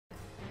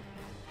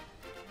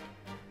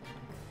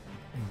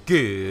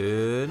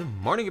Good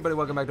morning, everybody.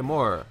 Welcome back to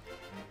more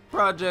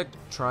Project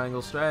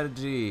Triangle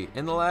Strategy.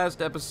 In the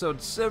last episode,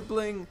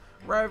 sibling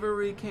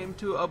rivalry came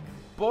to a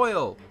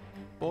boil.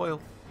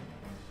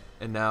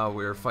 And now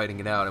we're fighting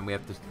it out, and we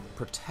have to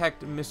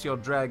protect Monsieur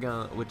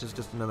Dragon, which is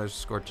just another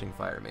scorching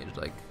fire mage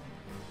like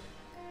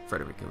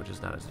Frederica, which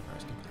is not as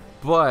interesting.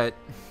 But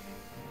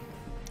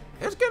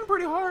it's getting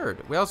pretty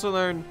hard. We also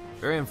learned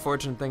very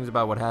unfortunate things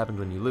about what happens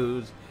when you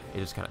lose. It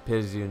just kind of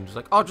pisses you and just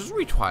like, oh, just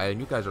retry it, and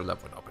you guys are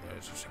leveling up.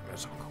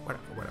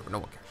 Whatever, no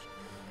one cares.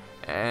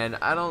 And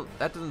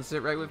that doesn't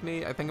sit right with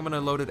me. I think I'm gonna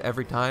load it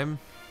every time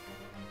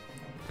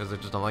because I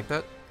just don't like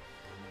that.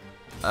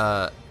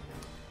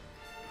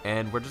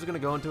 And we're just gonna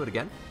go into it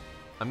again.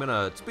 I'm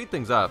gonna speed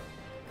things up.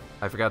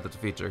 I forgot that's a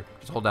feature.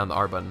 Just hold down the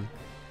R button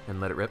and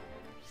let it rip.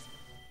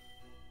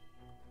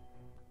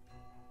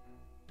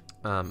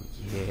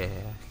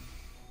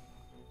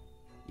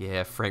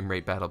 Yeah, frame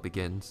rate battle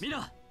begins.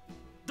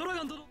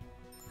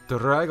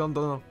 Dragon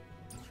Dono.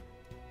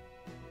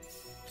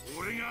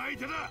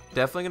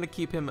 Definitely gonna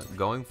keep him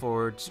going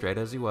forward straight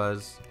as he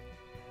was.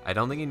 I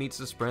don't think he needs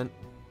to sprint.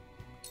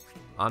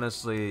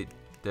 Honestly,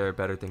 there are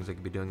better things I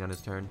could be doing on his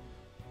turn.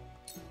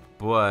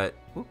 But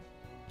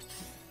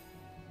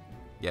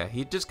yeah,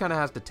 he just kind of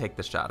has to take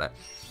the shot at.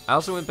 I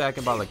also went back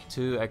and bought like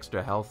 2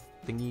 extra health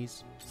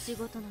thingies. Is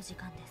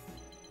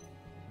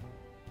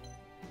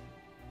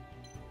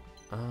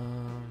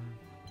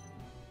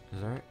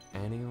there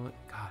anyone?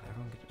 God,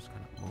 everyone could just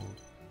kind of move.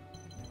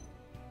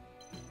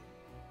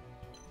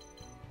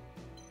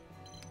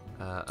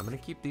 I'm gonna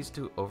keep these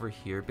 2 over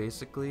here.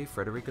 Basically,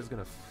 Frederica's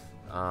gonna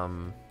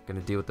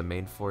deal with the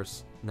main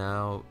force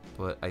now,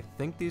 but I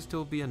think these 2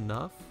 will be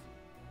enough.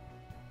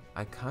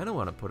 I kind of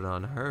want to put it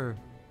on her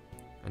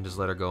and just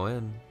let her go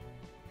in.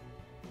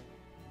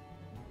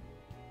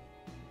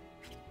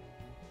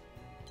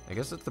 I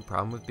guess that's the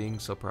problem with being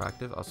so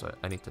proactive. Also,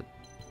 I need to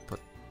put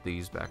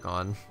these back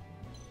on.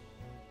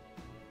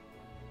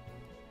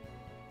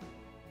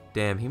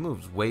 Damn, he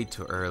moves way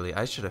too early.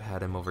 I should have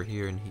had him over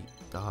here, and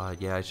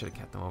yeah, I should have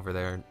kept him over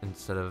there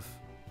instead of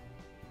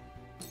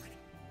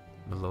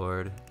my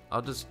lord.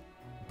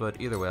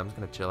 But either way, I'm just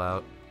gonna chill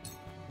out.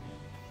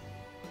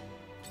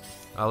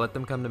 I'll let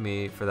them come to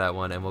me for that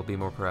one, and we'll be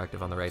more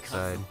proactive on the right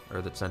side,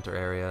 or the center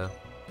area.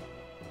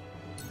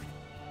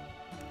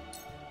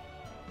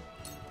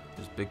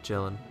 Just big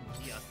chillin'.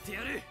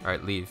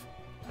 Alright, leave.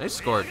 Nice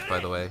scorch, by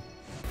the way.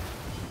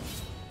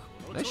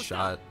 Nice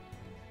shot.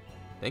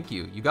 Thank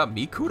you. You got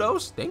me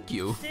kudos? Thank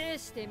you.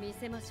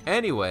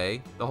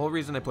 Anyway, the whole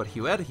reason I put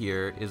Huette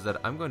here is that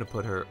I'm going to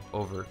put her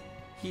over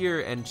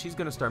here, and she's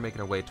going to start making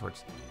her way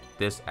towards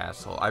this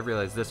asshole. I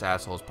realize this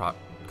asshole is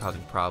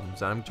causing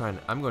problems, and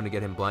I'm going to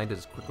get him blinded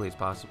as quickly as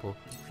possible.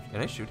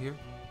 Can I shoot here,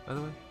 by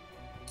the way?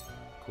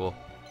 Cool.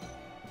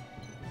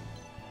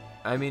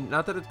 I mean,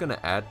 not that it's going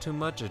to add too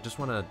much. I just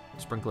want to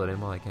sprinkle it in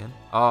while I can.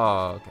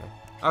 Oh, okay.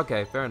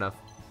 Okay, fair enough.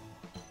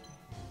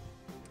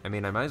 I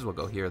mean, I might as well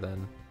go here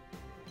then.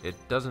 It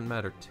doesn't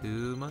matter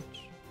too much.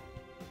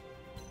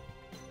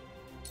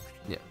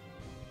 Yeah.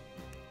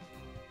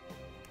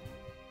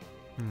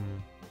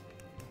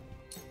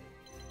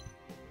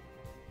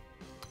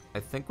 I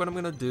think what I'm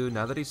gonna do,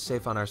 now that he's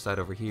safe on our side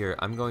over here,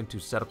 I'm going to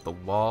set up the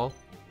wall.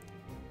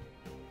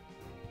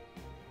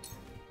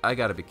 I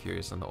gotta be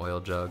curious on the oil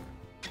jug.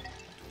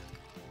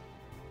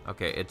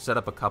 Okay, it set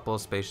up a couple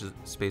of spaces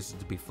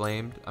to be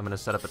flamed. I'm gonna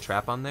set up a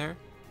trap on there.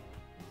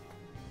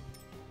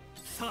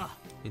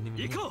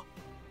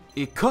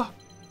 Ika!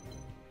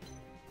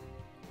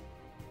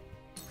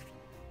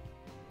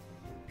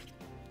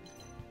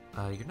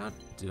 You're not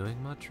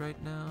doing much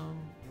right now.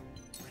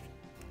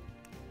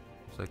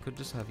 So I could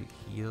just have you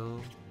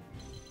heal.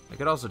 I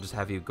could also just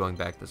have you going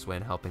back this way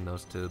and helping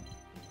those 2.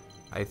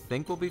 I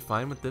think we'll be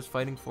fine with this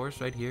fighting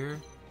force right here,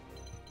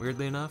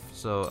 weirdly enough.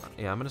 So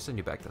yeah, I'm gonna send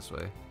you back this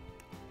way.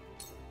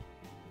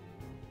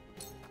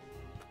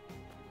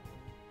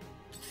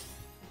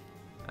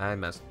 I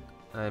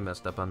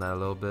messed up on that a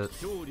little bit.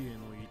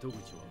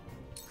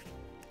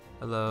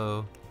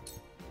 Hello.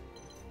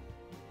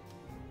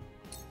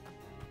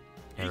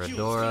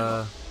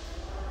 Aradora.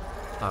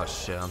 Oh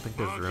shit, I don't think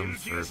there's room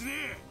for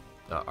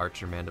the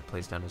archer man to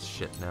place down his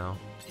shit now.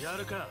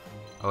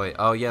 Oh wait,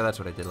 oh yeah, that's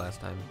what I did last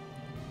time.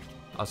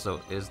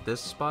 Also, is this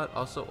spot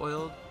also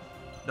oiled?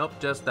 Nope,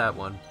 just that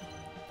one.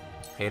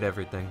 Hate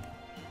everything.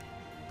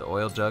 The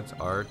oil jugs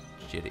are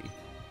shitty.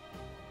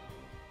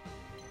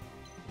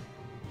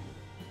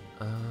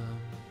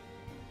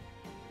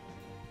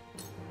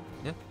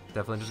 Yeah,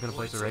 definitely just gonna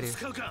place it right here.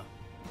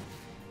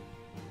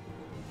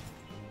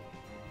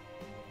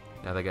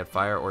 Now they got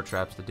fire or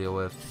traps to deal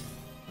with.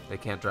 They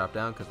can't drop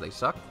down because they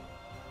suck.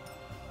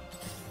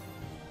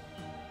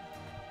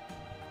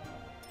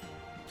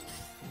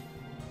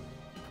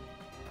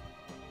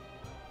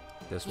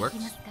 This works.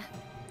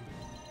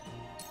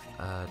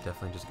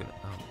 Definitely just gonna.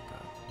 Oh my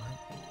god, what?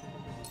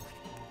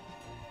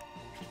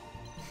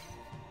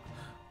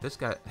 This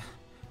guy,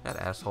 that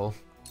asshole.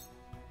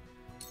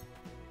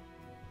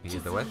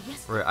 either way.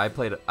 I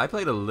played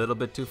a little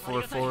bit too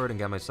far forward and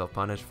got myself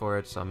punished for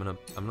it, so I'm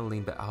gonna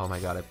lean back. Oh my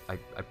god, I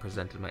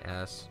presented my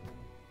ass.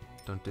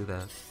 Don't do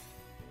that.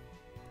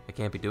 I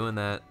can't be doing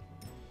that.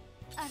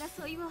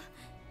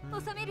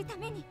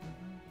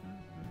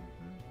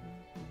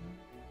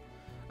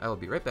 I will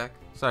be right back.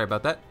 Sorry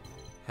about that.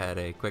 Had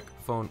a quick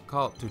phone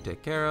call to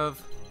take care of.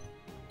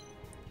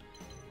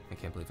 I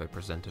can't believe I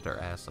presented our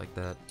ass like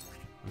that.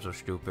 I'm so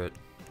stupid.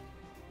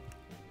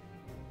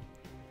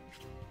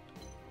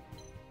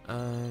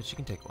 She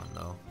can take one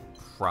though.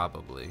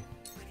 Probably.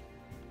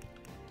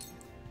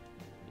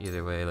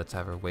 Either way, let's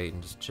have her wait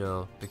and just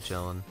chill. Big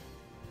chillin'.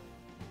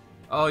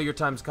 Oh, your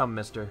time's come,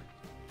 mister.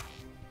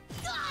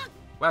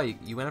 Wow,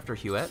 you went after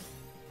Huette?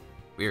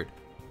 Weird.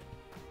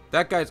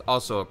 That guy's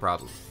also a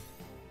problem.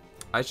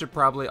 I should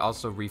probably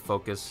also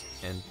refocus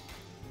and...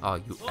 Oh,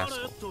 you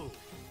asshole.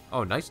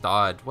 Oh, nice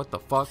dodge. What the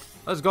fuck?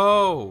 Let's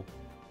go!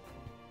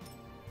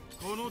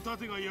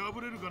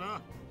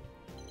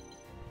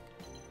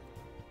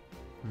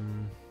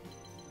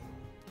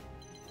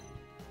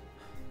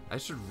 I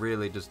should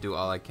really just do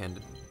all I can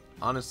to...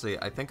 Honestly,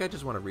 I think I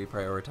just want to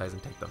reprioritize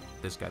and take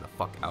this guy the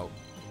fuck out.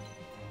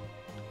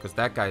 Because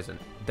that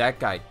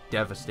guy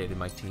devastated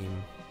my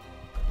team.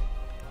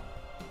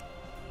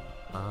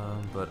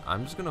 But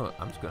I'm just gonna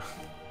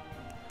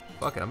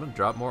fuck it, I'm gonna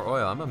drop more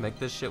oil. I'm gonna make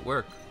this shit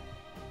work.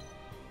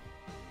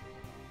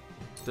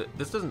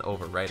 This doesn't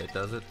overwrite it,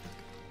 does it?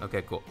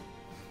 Okay, cool.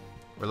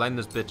 We're lighting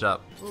this bitch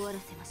up.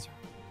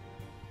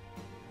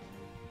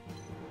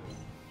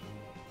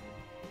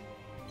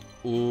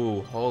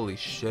 Ooh, holy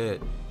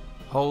shit.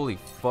 Holy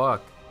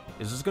fuck.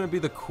 Is this gonna be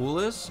the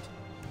coolest?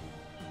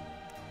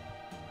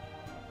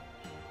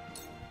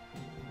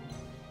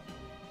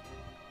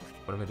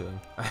 What am I doing?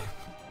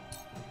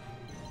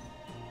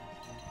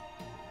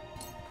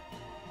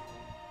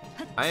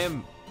 I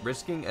am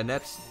risking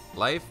Annette's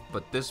life,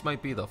 but this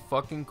might be the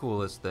fucking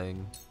coolest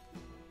thing.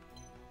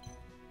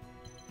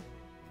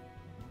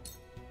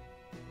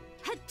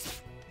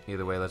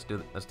 Either way, let's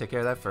take care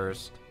of that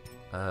first.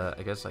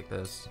 I guess like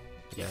this.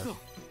 Yeah.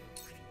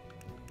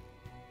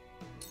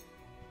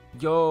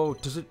 Yo,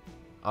 does it?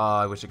 Oh,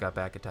 I wish it got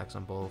back attacks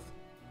on both.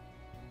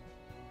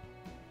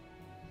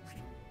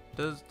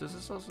 Does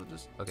this also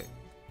just? Okay.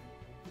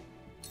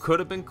 Could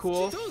have been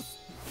cool.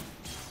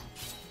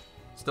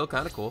 Still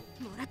kind of cool.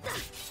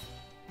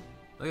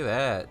 Look at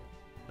that.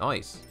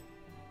 Nice.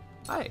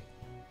 Hi.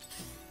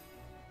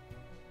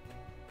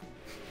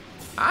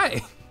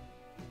 Hi.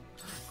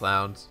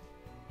 Clowns.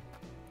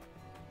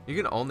 You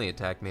can only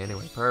attack me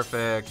anyway.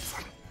 Perfect.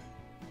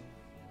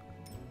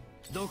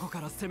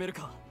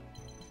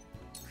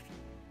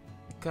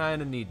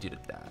 Kinda need you to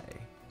die.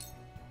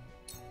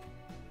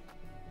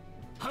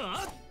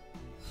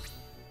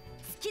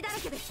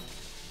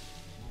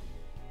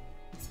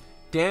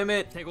 Damn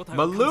it!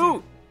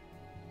 Malute!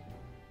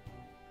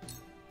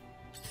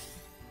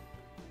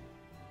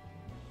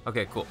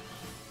 Okay, cool.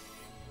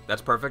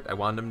 That's perfect. I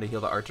wanted him to heal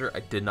the archer.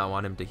 I did not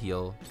want him to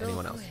heal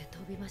anyone else.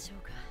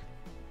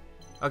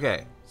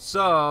 Okay,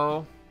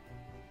 so...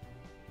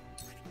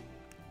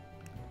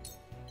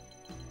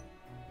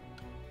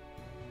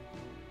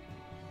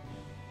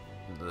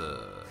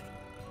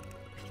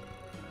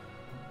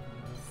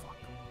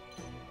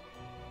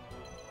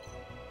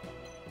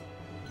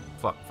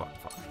 Fuck.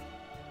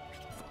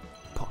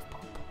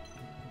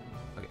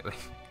 Okay, wait.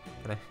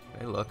 Can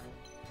I look?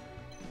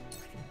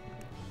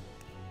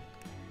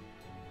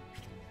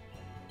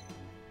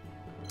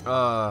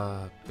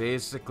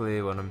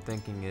 Basically what I'm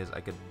thinking is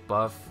I could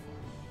buff...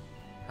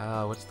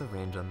 what's the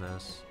range on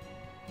this?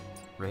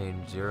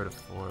 Range 0 to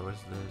 4, what is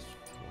this?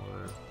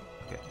 4...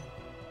 Okay.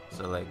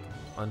 So like,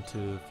 1,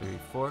 2, 3,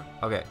 4.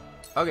 Okay.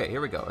 Okay,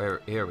 here we go.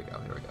 Here we go.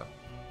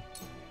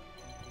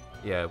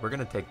 Yeah, we're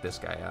gonna take this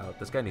guy out.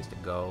 This guy needs to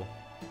go.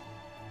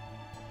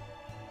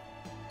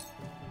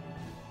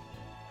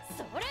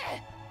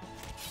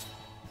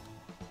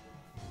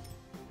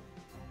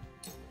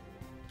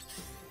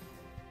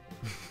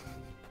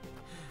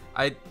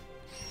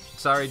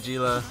 Sorry,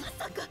 Gila.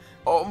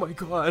 Oh my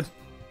god.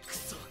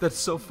 That's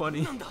so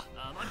funny.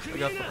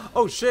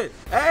 Oh shit.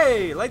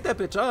 Hey, light that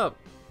bitch up.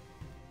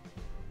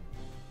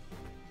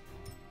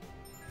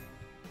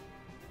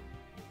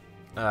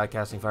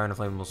 Casting fire in a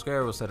flammable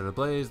square will set it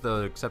ablaze,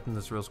 though accepting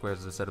this real square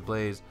as a set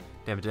ablaze.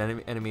 Damage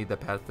an enemy that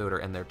passed through it or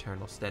end their turn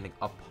while standing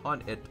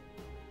upon it.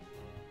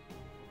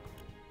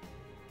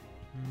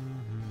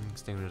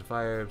 Extinguish the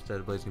fire. Set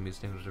ablaze can be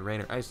extinguished with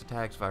rain or ice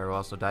attacks. Fire will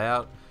also die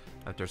out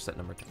after set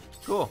number 10.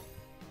 Cool.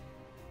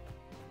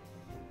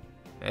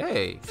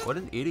 Hey, what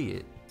an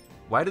idiot.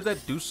 Why did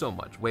that do so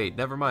much? Wait,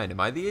 never mind. Am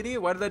I the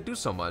idiot? Why did that do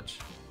so much?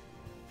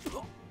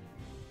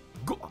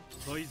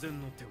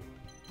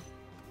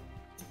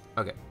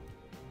 Okay.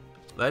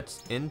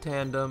 Let's in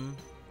tandem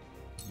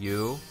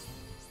you.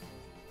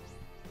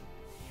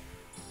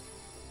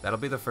 That'll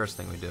be the first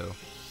thing we do.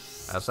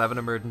 I also have an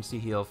emergency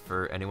heal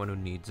for anyone who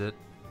needs it.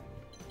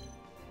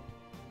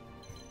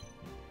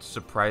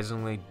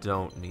 Surprisingly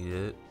don't need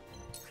it.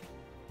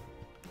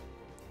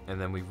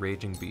 And then we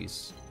Raging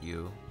Beast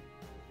you.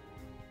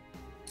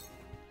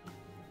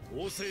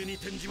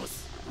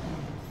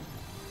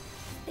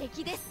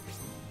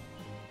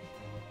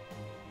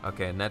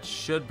 Okay, and that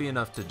should be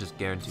enough to just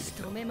guarantee the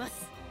kill.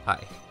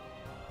 Hi.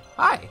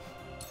 Hi!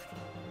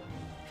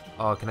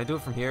 Oh, can I do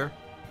it from here?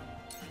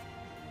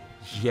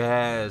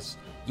 Yes!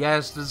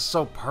 Yes, this is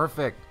so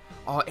perfect!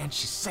 Oh, and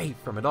she's safe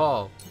from it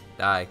all.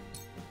 Die.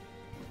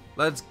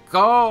 Let's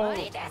go!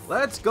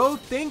 Let's go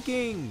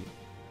thinking!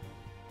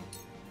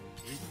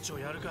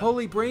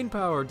 Holy brain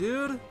power,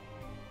 dude!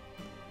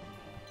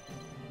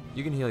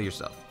 You can heal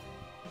yourself.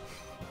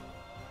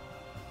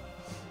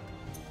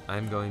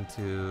 I'm going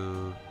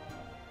to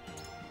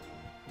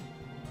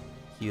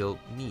heal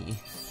me,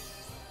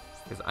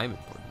 because I'm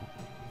important.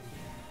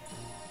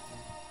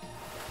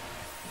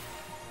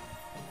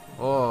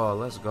 Oh,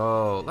 let's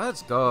go.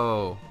 Let's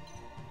go.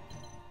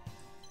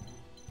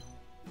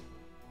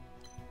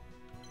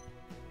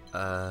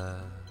 I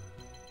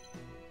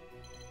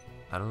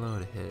don't know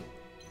who to hit.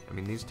 I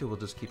mean, these two will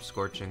just keep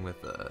scorching with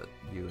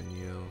you and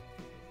you.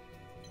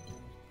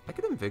 I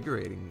could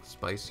invigorating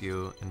spice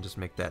you and just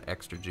make that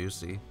extra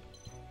juicy.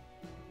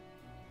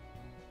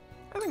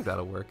 I think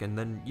that'll work, and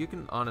then you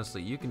can,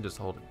 honestly, you can just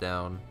hold it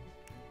down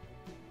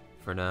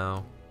for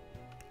now.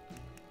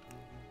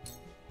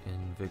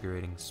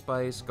 Invigorating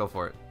spice, go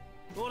for it.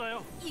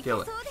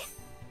 Kill it.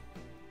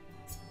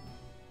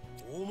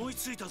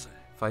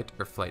 Fight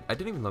or flight. I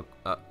didn't even look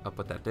up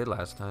what that did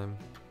last time.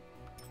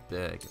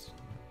 Yeah, I guess.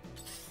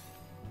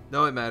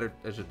 No, it mattered.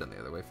 I should have done the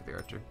other way for the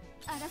archer.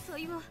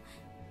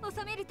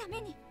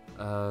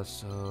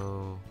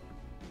 So...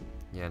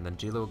 yeah, and then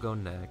Gila will go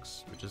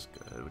next, which is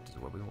good, which is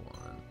what we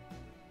want.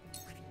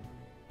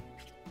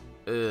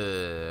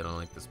 I don't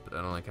like this, but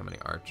I don't like how many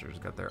archers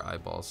got their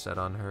eyeballs set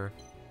on her.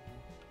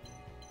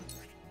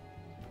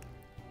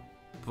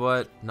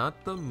 But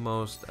not the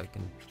most I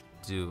can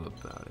do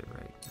about it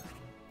right now.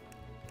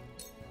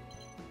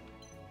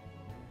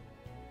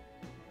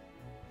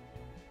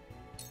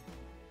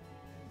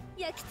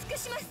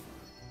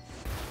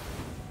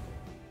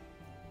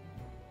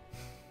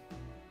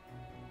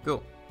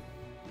 Cool.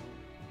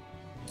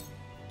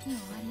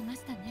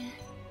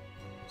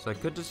 So I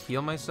could just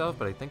heal myself,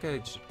 but I think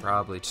I should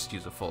probably just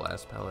use a full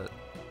ass pellet.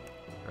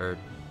 Or,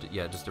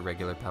 yeah, just a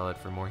regular pellet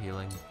for more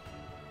healing.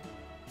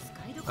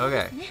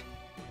 Okay.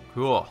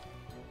 Cool.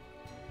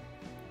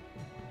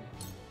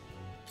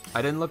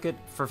 I didn't look at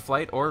for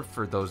flight or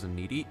for those in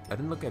meat eat. I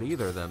didn't look at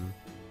either of them.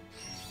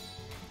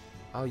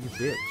 Oh, you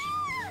bitch.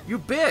 You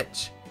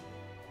bitch!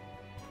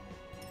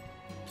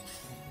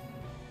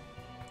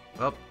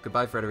 Well,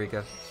 goodbye,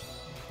 Frederica.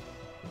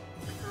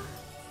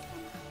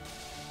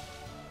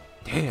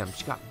 Damn,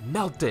 she got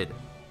melted!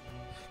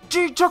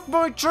 She took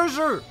my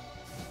treasure!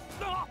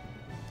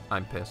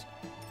 I'm pissed.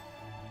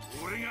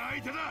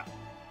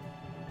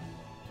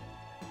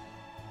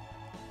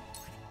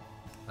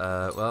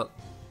 Well,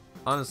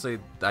 honestly,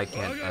 I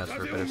can't ask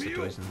for a better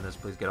situation than this.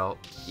 Please get all.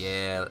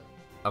 Yeah.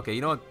 Okay,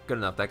 you know what? Good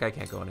enough. That guy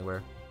can't go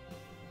anywhere.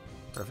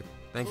 Perfect.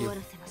 Thank you.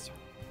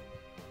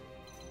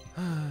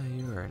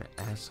 You are an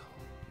asshole.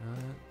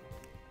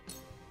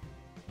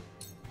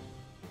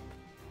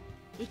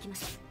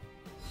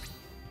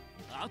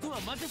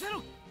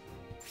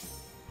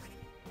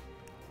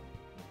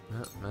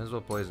 Might as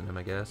well poison him,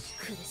 I guess.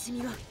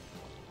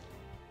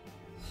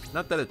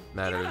 Not that it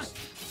matters,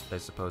 I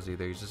suppose,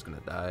 either. He's just gonna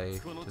die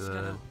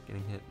to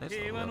getting hit. Nice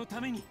level up.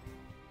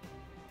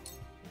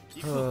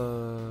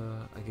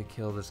 I could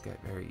kill this guy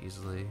very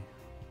easily.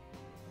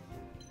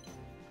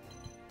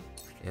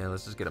 Yeah,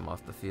 let's just get him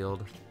off the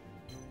field.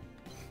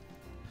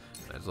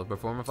 Might as well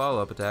perform a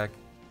follow-up attack.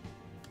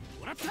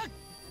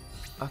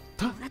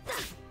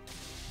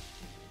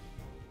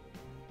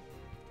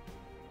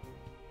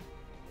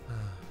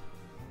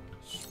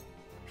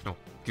 No,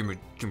 give me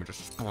the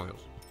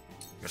spoils.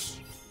 Yes.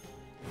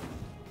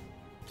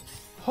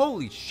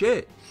 Holy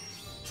shit!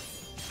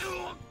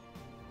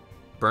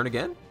 Burn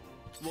again?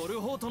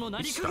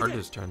 He started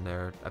his turn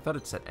there. I thought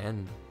it said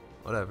end.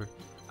 Whatever.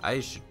 I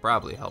should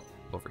probably help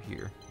over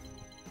here.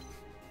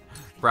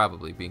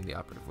 Probably being the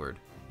operative word.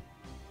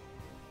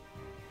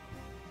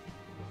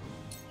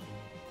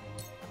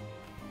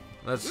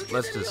 Let's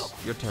just.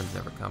 Your turn's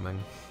never coming.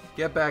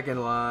 Get back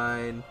in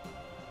line.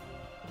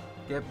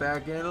 Get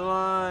back in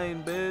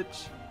line,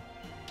 bitch.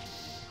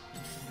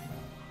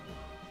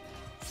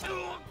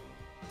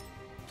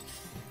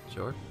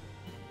 Sure.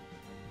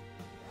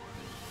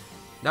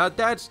 Now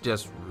that's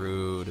just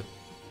rude.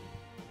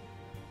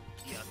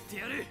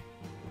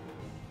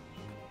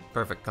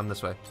 Perfect, come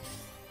this way.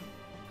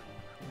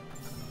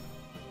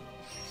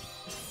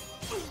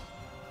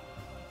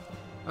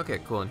 Okay,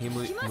 cool, and he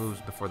moves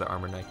before the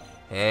armor knight.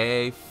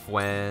 Hey,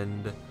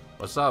 friend.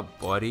 What's up,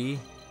 buddy?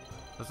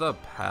 What's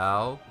up,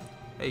 pal?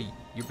 Hey,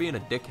 you're being a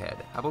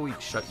dickhead. How about we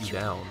shut you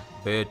down,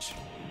 bitch?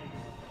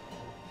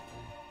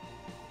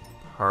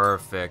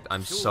 Perfect.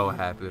 I'm so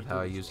happy with how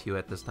I used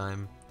Hewitt this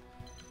time.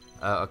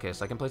 Okay,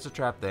 so I can place a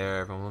trap there.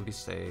 Everyone will be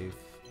safe.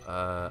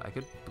 I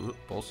could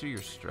bolster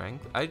your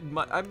strength. I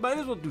might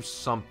as well do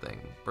something.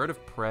 Bird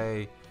of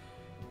prey.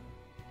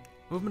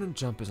 Movement and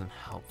jump isn't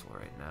helpful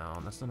right now,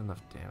 and that's not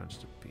enough damage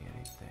to be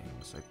anything,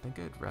 so I think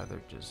I'd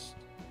rather just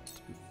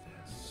do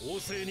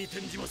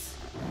this.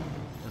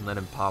 And let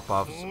him pop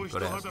off some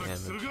good ass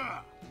damage.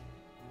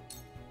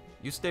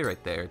 You stay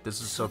right there.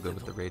 This is so good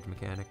with the rage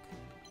mechanic.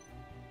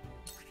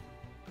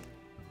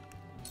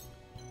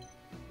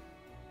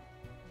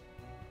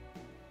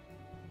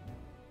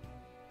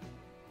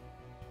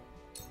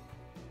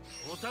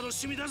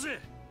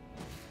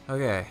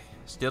 Okay,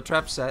 steel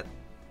trap set.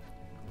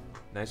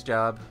 Nice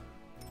job.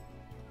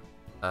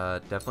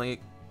 Definitely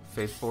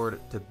face forward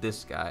to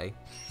this guy.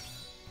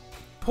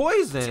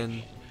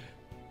 Poison!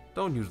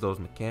 Don't use those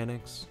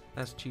mechanics.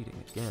 That's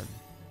cheating again.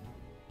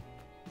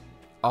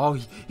 Oh,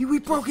 we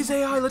broke his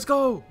AI. Let's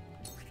go.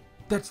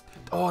 That's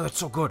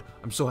so good.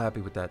 I'm so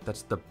happy with that.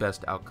 That's the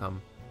best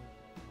outcome.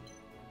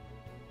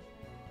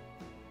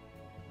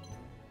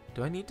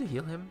 Do I need to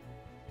heal him?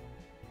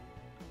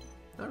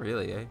 Not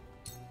really, eh?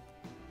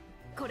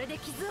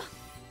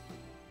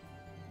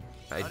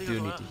 I do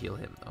need to heal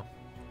him though.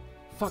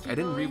 Fuck, I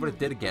didn't read what it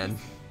did again.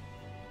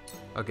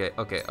 Okay.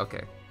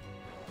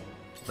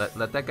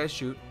 Let that guy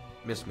shoot.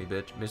 Miss me,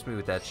 bitch. Miss me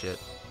with that shit.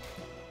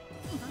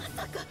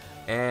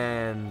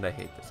 And I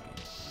hate this game.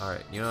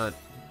 Alright, you know what?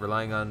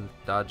 Relying on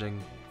dodging,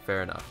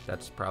 fair enough.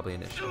 That's probably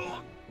an issue.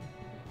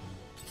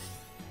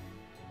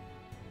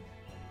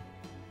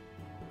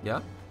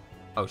 Yeah?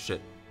 Oh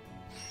shit.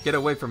 Get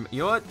away from me. You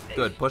know what?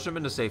 Good. Push him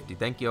into safety.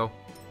 Thank you.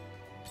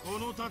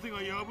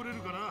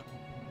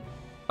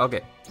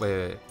 Okay,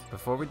 wait.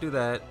 Before we do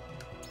that,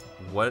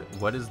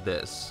 what is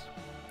this?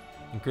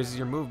 Increases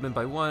your movement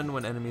by 1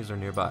 when enemies are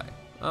nearby.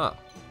 Oh,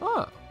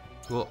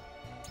 cool.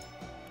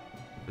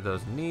 For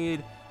those in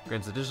need,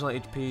 grants additional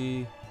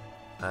HP,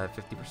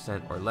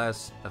 50% or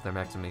less of their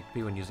maximum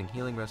HP when using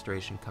healing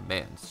restoration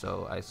commands.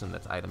 So I assume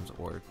that's items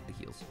or the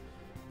heals.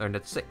 Learned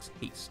at 6.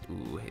 Haste.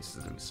 Ooh, haste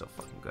is gonna be so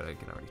fucking good. I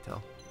can already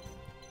tell.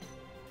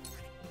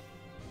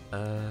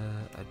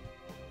 I'd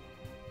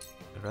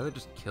rather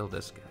just kill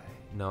this guy.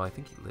 No, I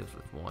think he lives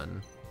with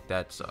 1.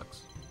 That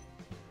sucks.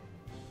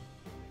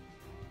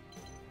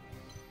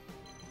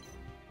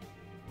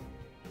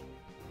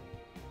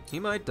 He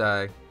might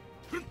die.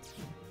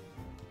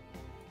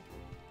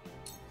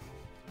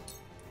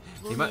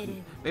 He might.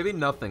 Maybe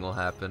nothing will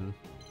happen.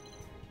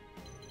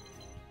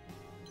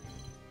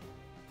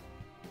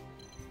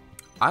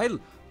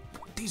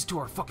 These two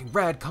are fucking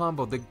rad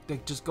combo. They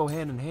just go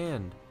hand in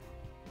hand.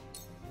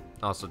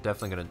 Also,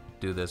 definitely gonna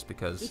do this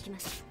because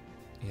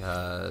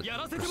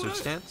pursuit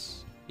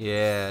stance.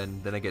 Yeah,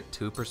 and then I get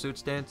 2 pursuit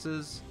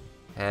stances.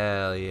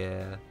 Hell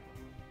yeah.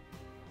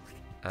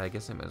 I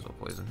guess I might as well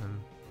poison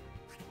him.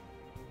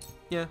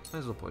 Yeah, might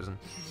as well poison.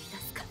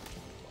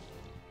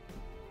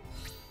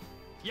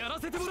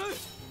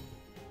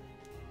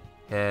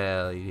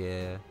 Hell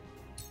yeah.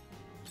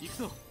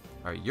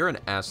 Alright, you're an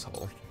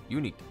asshole. You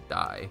need to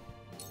die.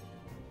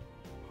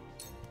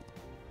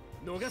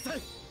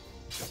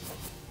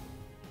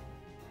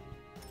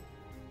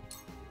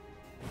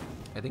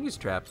 I think he's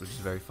trapped, which is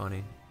very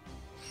funny.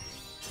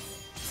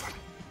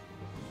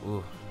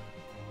 Ooh,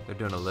 they're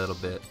doing a little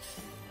bit.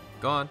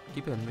 Go on,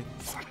 keep hitting me.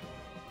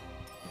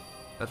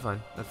 That's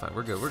fine, that's fine.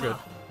 We're good, we're good.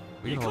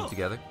 We can hold it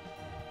together.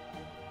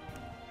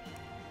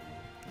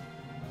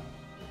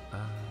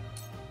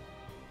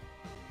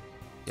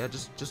 Yeah,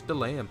 just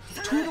delay him.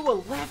 2 to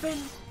 11?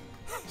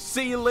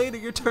 See you later,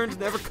 your turn's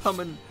never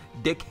coming,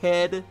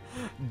 dickhead.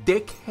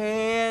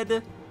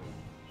 Dickhead!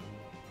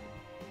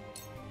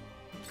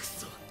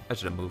 I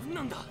should have moved.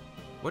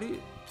 What do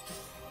you...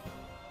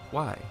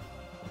 Why?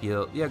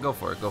 Heal. Yeah, go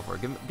for it, go for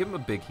it. Give him a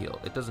big heal.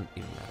 It doesn't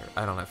even matter.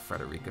 I don't have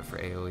Frederica for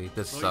AoE.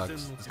 This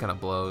sucks. This kind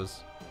of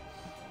blows.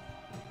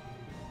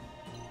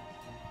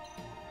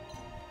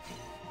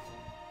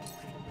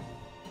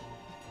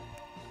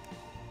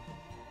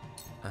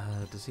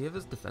 Does he have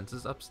his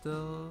defenses up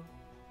still?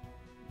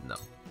 No.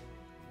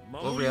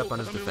 We'll re-up on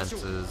his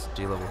defenses.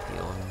 Gila will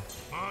heal him.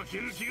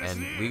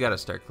 And we gotta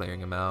start clearing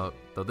him out.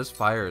 Though this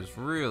fire is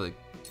really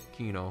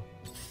kino.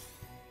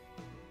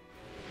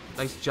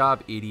 Nice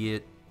job,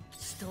 idiot.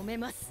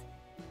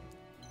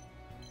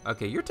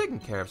 Okay, you're taken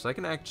care of, so I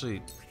can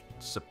actually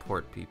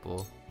support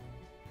people.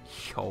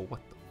 Yo,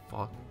 what the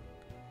fuck?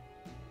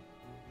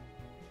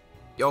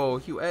 Yo,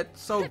 Huette,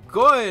 so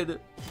good!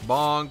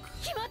 Bonk.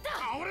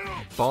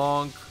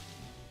 Bonk.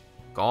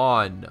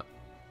 Gone.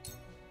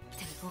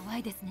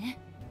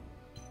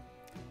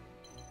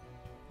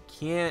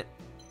 Can't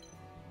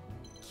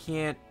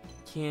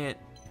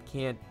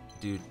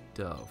do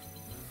the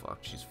fuck,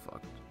 she's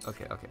fucked.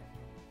 Okay.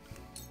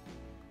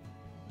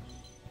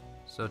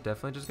 So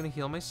definitely just gonna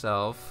heal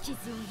myself.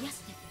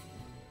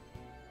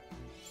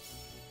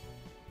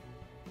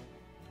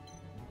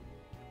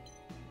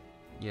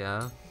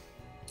 Yeah.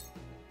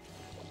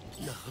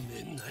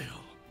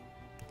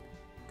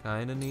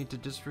 Kinda need to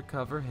just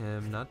recover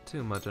him, not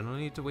too much. I don't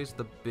need to waste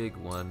the big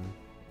one.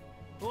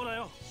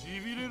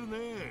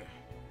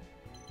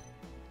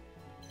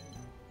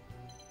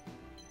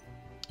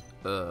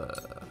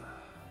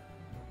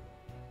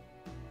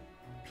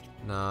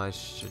 No, I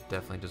should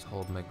definitely just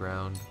hold my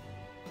ground.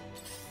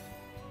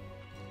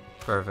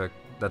 Perfect.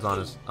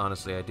 That's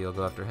honestly ideal.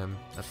 Go after him.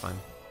 That's fine.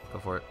 Go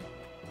for it.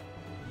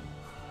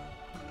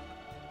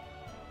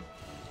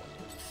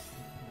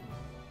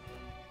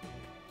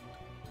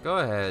 Go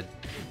ahead.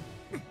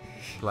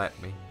 Flat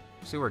me.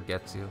 See where it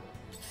gets you.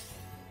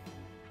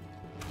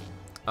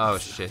 Oh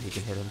shit, he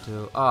can hit him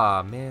too.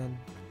 Aw, man.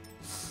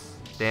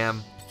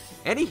 Damn.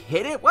 And he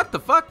hit it? What the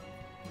fuck?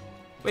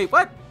 Wait,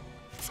 what?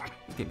 This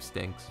game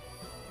stinks.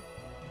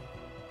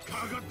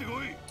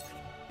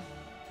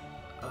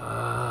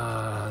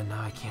 No,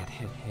 I can't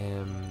hit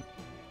him.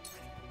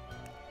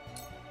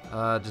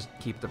 Just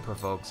keep the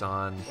provokes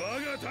on.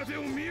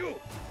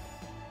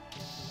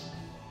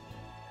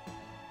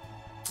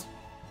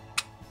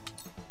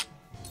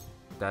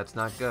 That's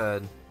not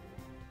good.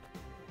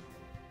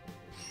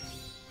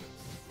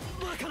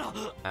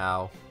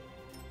 Ow.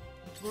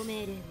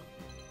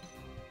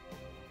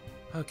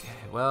 Okay,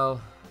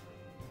 well,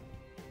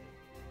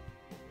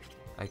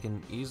 I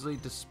can easily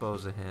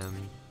dispose of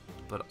him,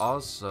 but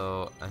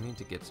also I need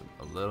to get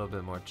a little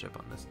bit more chip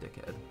on this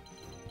dickhead.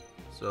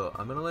 So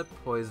I'm gonna let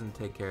Poison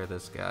take care of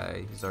this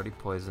guy. He's already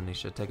poisoned. He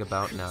should take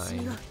about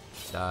 9.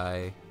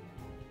 Die.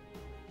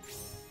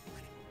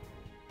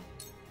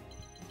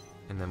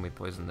 And then we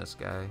poison this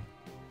guy.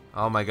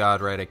 Oh my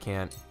god, right, I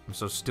can't. I'm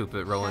so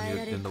stupid rolling you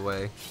in the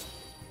way.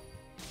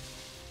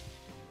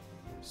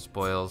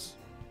 Spoils.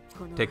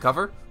 Take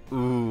cover?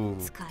 Ooh.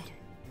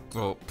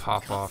 Oh,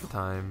 pop off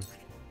time.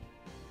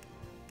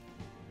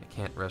 I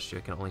can't rush you,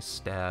 I can only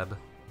stab.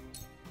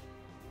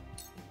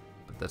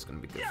 But that's gonna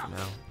be good for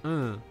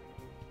now.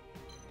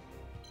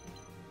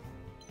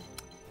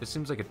 This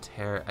seems like a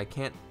tear. I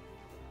can't.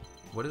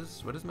 What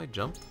is my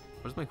jump?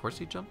 What is my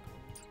horsey jump?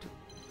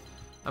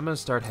 I'm gonna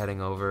start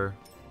heading over.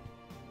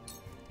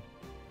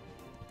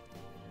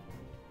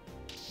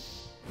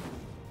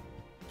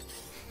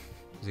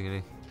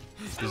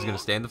 He's gonna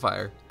stay in the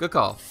fire. Good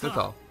call. Good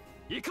call.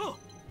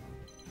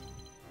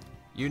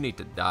 You need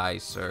to die,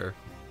 sir.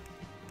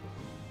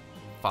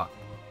 Fuck.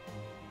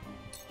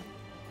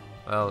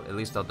 Well, at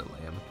least I'll delay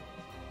him.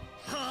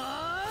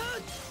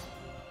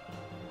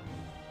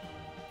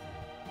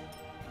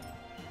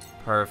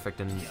 Perfect,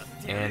 and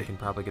Anne can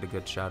probably get a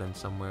good shot in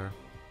somewhere.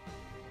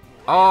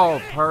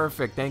 Oh,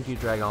 perfect. Thank you,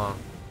 Dragon.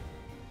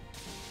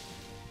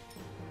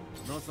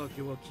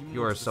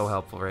 You are so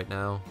helpful right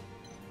now.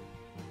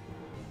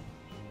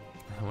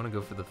 I want to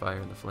go for the fire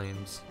and the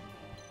flames.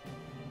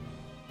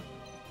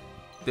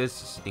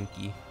 This is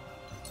stinky.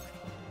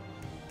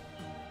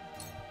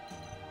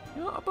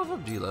 You know, up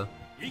above Gila.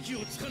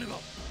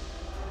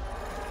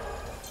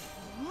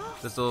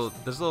 This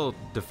little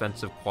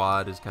defensive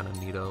quad is kind of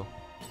neato.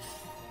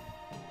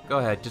 Go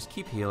ahead, just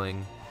keep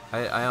healing.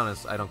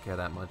 I don't care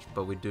that much,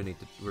 but we do need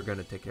to. We're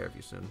gonna take care of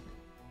you soon.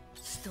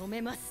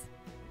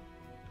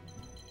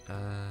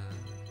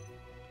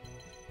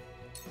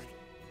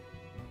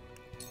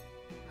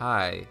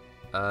 Hi.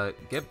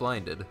 Get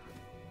blinded.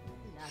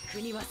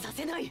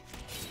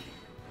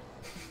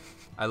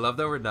 I love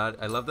that we're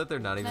not. I love that they're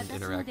not even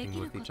interacting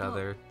with each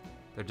other.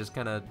 They're just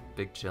kind of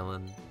big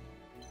chillin'.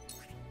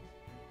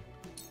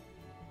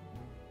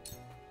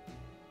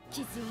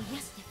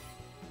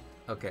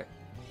 Okay.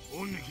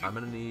 I'm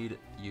gonna need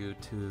you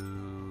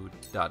to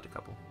dodge a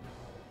couple.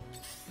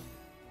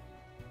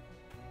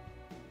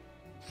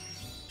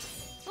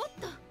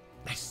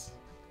 Nice.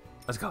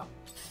 Let's go.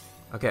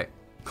 Okay.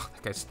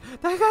 That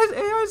guy's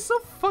AI is so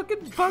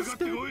fucking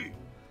busted.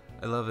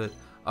 I love it.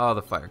 Oh,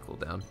 the fire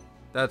cooldown.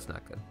 That's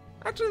not good.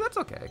 Actually, that's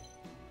okay.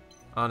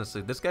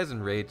 Honestly, this guy's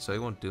enraged, so he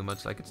won't do much.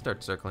 So I could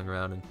start circling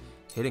around and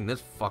hitting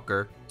this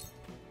fucker.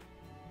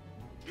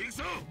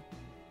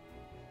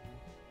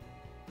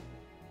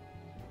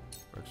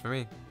 Works for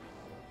me.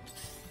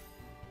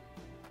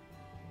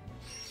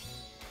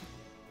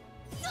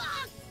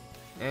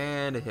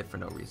 And a hit for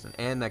no reason.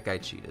 And that guy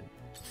cheated.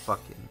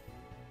 Fucking.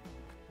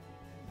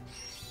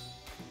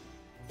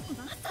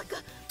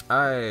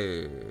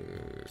 I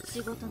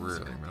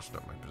really messed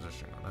up my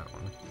position on that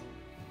one.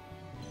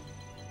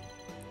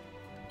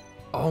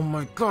 Oh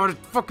my god,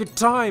 it's fucking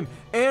time!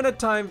 And a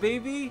time,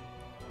 baby!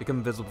 Become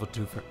invisible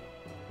too for...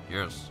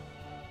 Yes.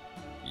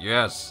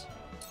 Yes!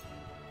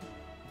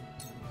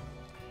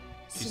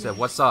 She said,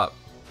 what's up?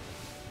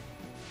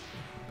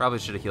 Probably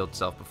should have healed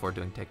self before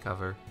doing take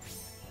cover.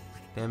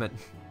 Damn it.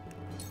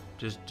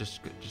 Just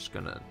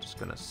gonna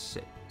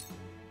sit.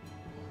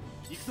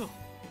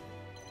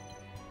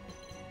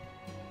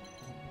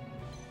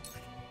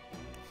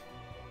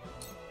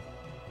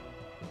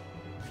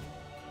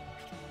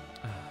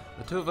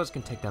 The two of us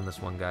can take down this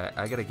one guy.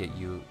 I gotta get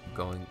you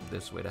going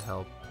this way to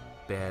help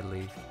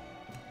badly.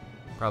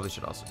 Probably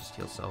should also just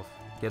heal self.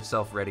 Get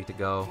self ready to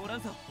go.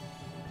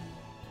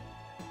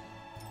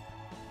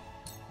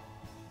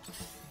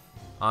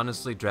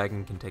 Honestly,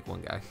 Dragon can take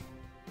one guy.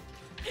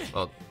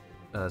 Well,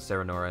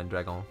 Serenora and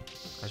Dragon,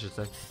 I should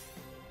say.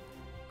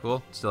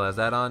 Cool. Still has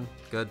that on.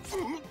 Good.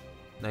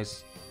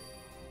 Nice.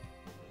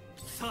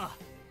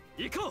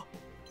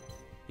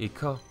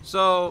 Eco.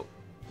 So,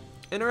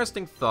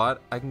 interesting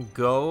thought. I can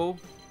go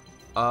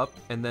up,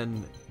 and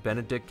then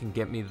Benedict can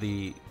get me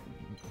the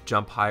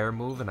jump higher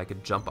move and I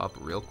could jump up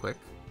real quick.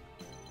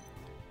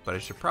 But I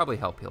should probably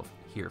help heal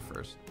here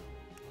first.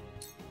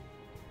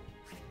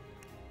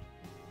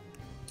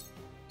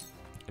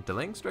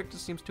 Delaying strike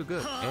just seems too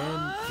good.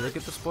 And did I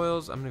get the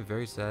spoils? I'm gonna be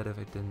very sad if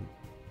I didn't.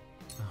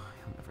 Oh,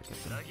 I'll never get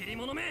them.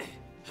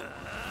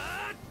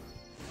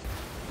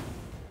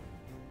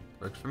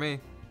 Works for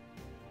me.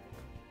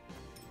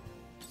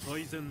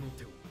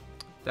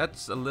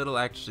 That's a little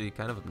actually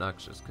kind of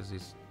obnoxious because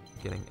he's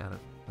getting out of.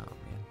 Oh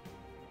man.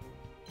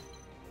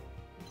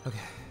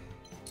 Okay.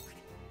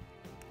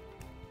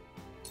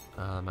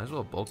 Might as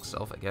well bulk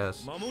self, I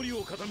guess.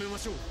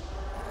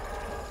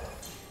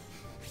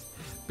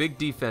 Big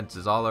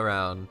defenses all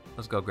around.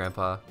 Let's go,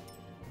 Grandpa.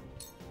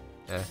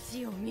 Yeah.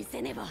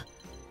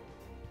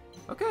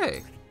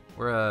 Okay.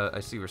 I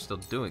see we're still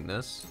doing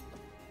this.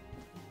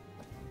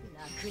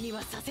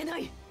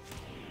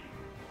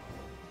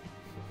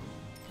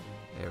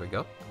 There we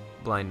go.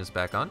 Blindness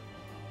back on.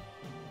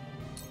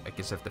 I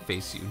guess I have to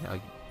face you now,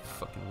 you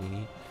fucking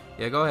weenie.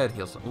 Yeah, go ahead,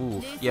 heal some.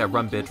 Ooh, yeah,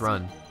 run, bitch,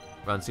 run.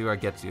 Run, see where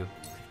it gets you.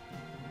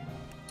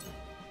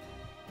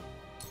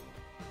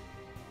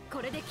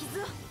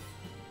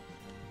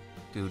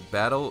 Dude,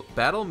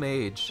 battle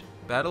mage,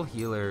 battle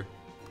healer.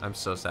 I'm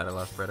so sad I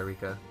lost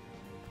Frederica.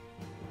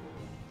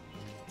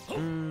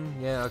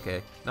 Yeah,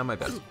 okay. Not my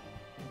best.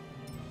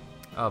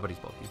 Oh, but he's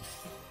bulky.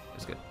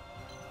 It's good.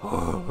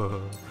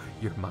 Oh,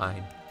 you're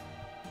mine.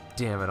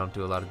 Damn, I don't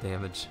do a lot of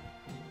damage.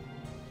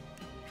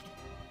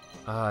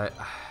 I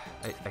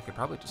could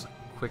probably just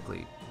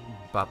quickly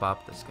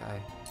bop this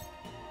guy.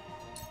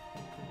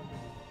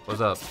 What's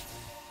up?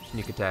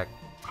 Sneak attack.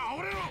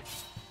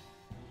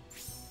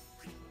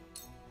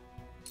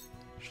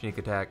 Sneak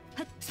attack.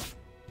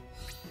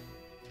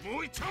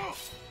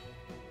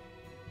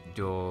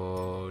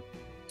 Yo.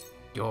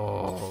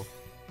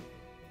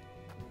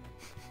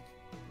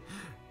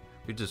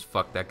 We just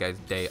fucked that guy's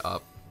day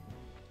up.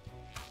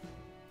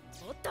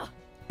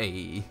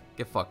 Hey,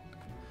 get fucked.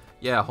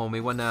 Yeah,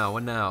 homie, what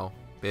now,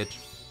 bitch?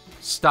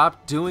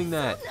 Stop doing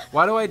that.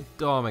 Why do I,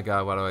 oh my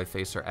god, why do I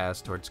face her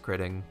ass towards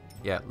critting?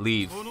 Yeah,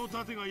 leave.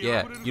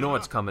 Yeah, you know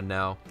what's coming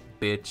now,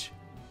 bitch.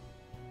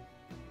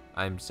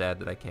 I'm sad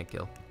that I can't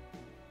kill.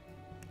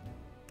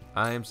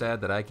 I am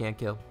sad that I can't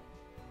kill.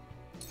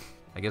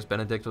 I guess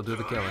Benedict will do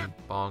the killing.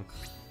 Bonk.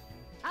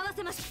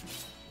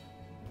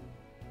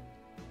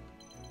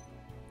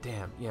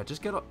 Damn, yeah,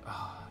 just get.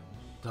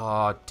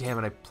 Oh, damn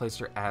it, I placed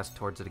her ass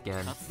towards it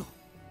again.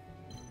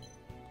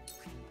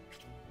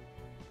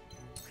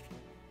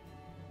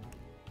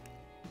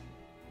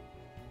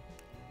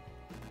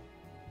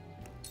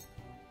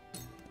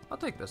 I'll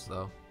take this,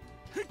 though.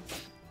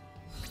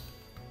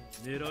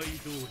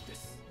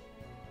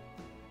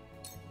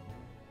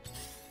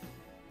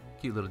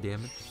 Cute little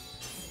damage.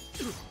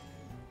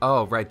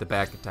 Oh, right, the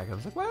back attack. I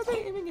was like, why are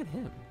they aiming at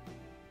him?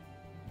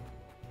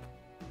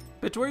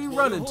 Bitch, where are you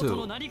running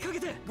to?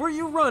 Where are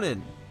you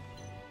running?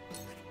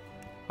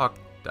 Hawk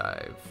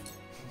dive.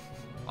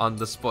 On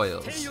the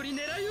spoils.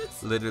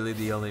 Literally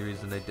the only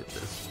reason I did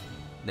this.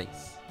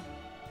 Nice.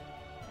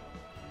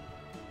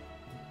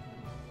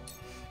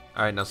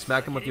 Alright, now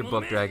smack him with your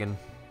book, dragon.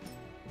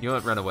 You know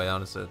what? Run away,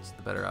 honestly. It's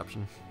the better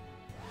option.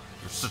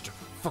 You're such a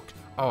fuck.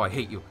 Oh, I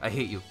hate you. I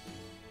hate you.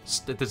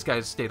 This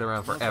guy's stayed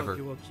around forever.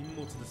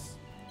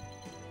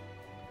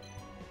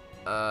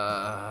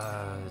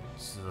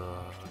 It's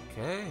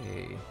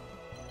okay.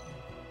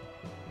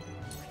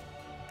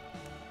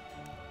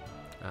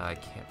 I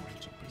can't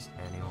reach against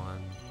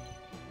anyone.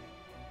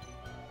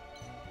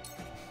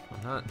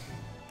 I'm not.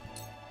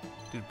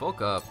 Dude,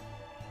 bulk up.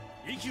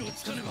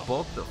 Just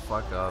bulk the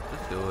fuck up.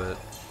 Just do it.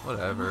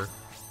 Whatever.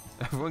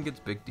 Everyone gets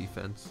big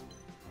defense.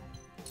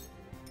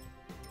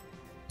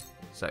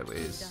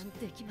 Sideways.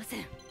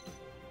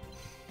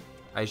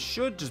 I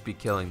should just be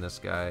killing this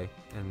guy,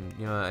 and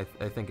you know,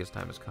 I think his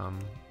time has come.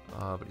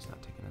 Oh, but he's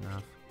not taking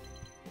enough.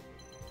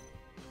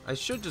 I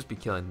should just be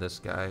killing this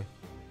guy.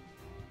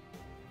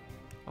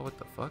 Oh, what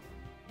the fuck?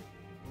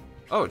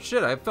 Oh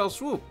shit! I fell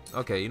swoop.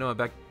 Okay, you know what?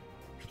 Back.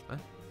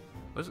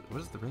 What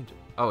is the range?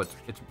 Oh, it's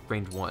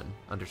range 1.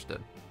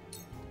 Understood.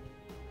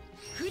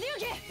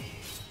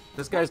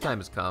 This guy's time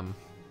has come.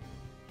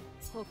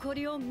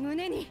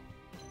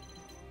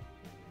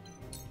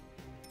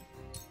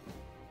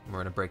 We're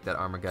gonna break that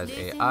armor guy's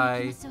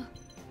AI.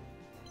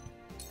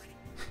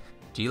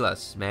 Gila,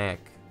 smack.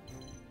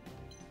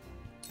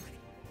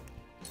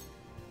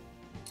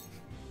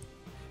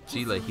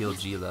 Gila, heal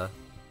Gila.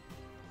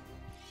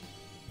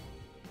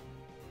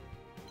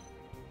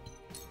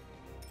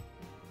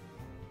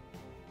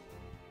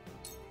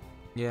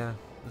 Yeah,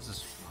 this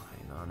is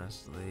fine,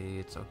 honestly.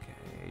 It's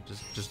okay.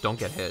 Just don't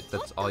get hit.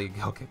 That's all you.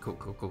 Okay,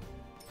 cool.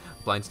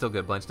 Blind's still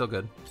good. Blind's still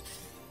good.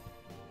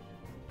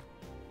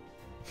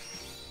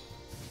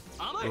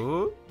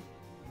 Ooh.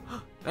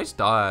 Nice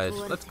dodge.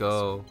 Let's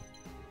go.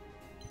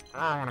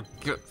 I wanna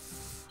get.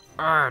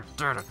 I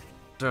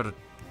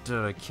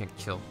can't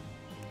kill.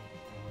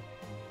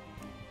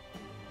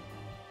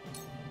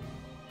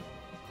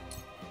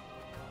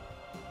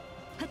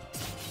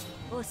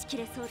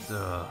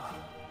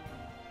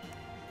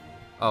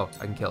 Oh,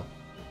 I can kill.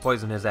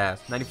 Poison his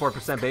ass.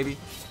 94%, baby.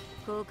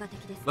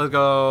 Let's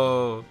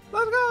go.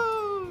 Let's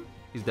go.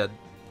 He's dead.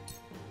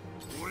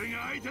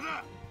 I don't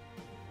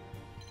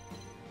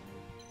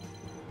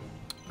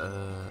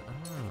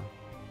know.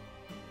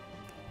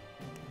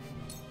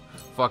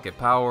 Fuck it.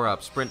 Power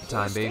up. Sprint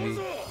time, baby.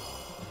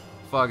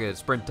 Fuck it.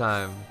 Sprint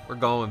time. We're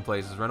going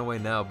places. Run away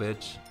now,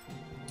 bitch.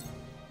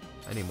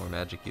 I need more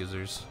magic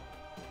users.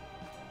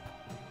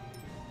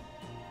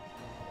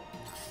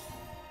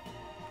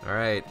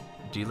 Alright.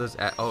 Gila's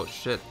at. Oh,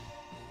 shit.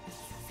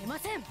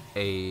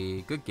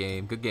 A good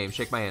game. Good game.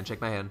 Shake my hand.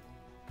 Shake my hand.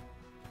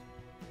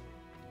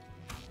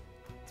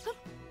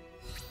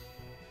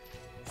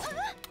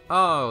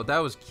 Oh, that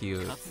was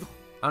cute. I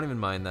don't even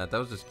mind that. That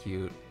was just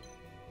cute.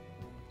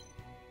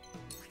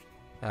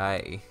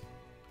 Hi.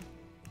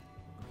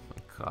 Oh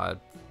my god.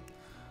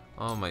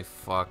 Oh my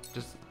fuck.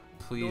 Just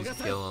please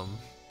kill him.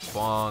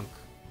 Bonk.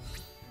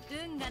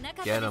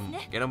 Get him.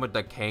 Get him with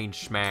the cane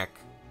schmack.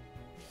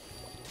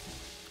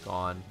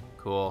 Gone.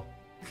 Cool.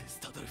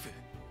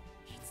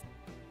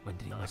 When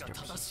did he muster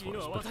force?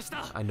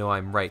 I know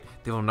I'm right.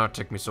 They will not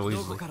take me so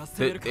easily.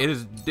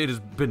 It has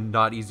been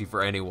not easy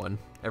for anyone.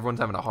 Everyone's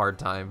having a hard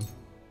time.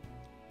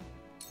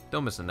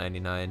 Don't miss a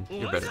 99.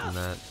 You're better than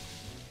that.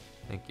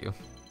 Thank you.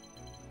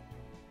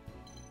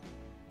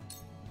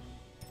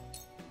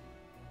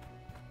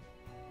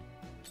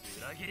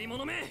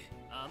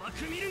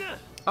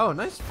 Oh,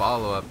 nice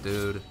follow-up,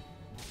 dude.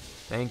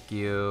 Thank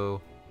you.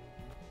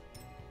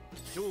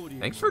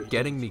 Thanks for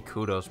getting me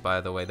kudos,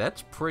 by the way.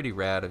 That's pretty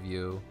rad of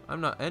you.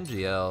 I'm not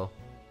NGL.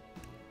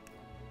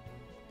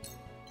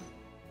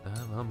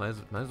 Well, might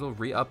as well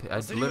re-up. I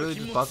literally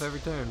just buff every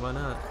turn. Why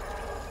not?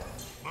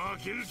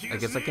 I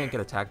guess I can't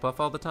get attack buff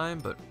all the time,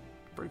 but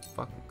pretty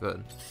fucking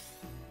good.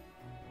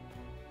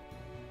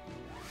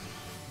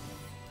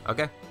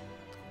 Okay.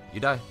 You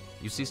die.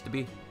 You cease to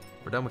be.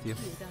 We're done with you.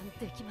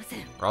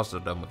 We're also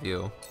done with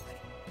you.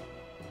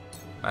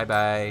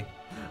 Bye-bye.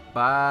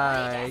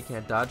 Bye.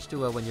 Can't dodge too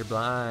well when you're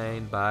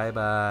blind.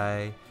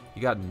 Bye-bye.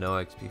 You got no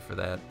XP for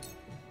that.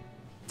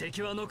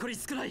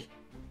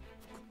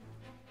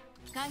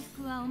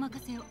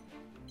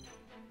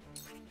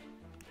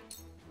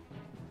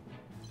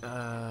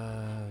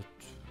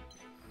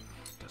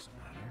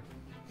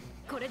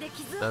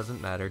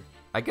 Doesn't matter.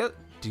 I guess.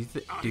 Do you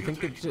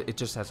think it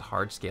just has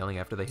hard scaling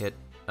after they hit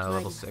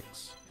level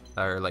 6,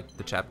 or like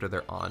the chapter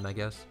they're on? I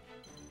guess.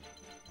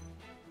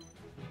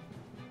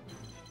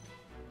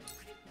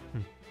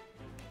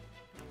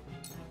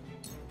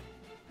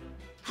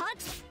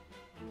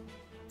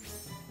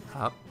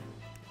 Hop.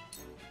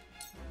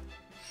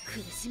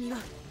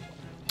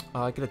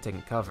 Oh, I could have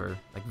taken cover,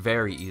 like,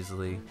 very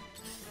easily.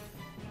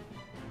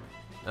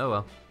 Oh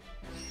well.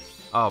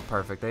 Oh,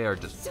 perfect. They are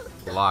just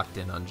locked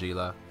in on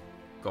Gila.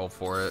 Go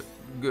for it.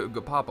 Go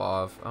pop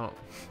off. Oh.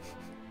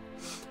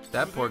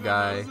 That poor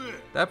guy.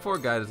 That poor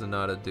guy doesn't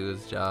know how to do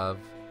his job.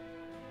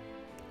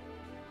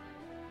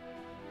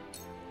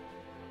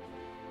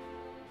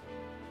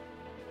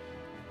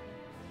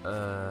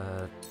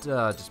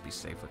 Just be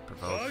safe with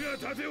provoke.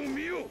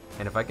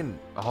 And if I can,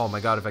 oh my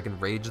god, if I can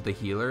rage the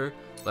healer,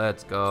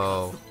 let's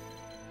go.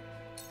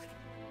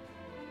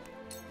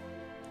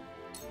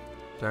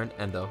 Turn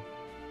Endo.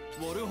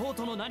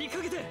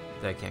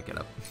 I can't get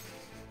up.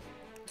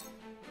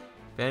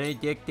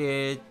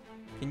 Benedicted,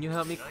 can you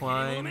help me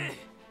climb?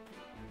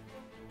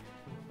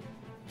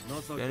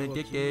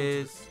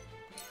 Benedicted,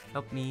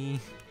 help me.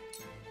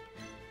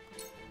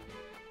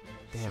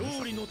 Damn.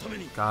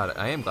 God,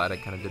 I am glad I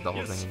kind of did the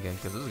whole thing again,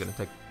 because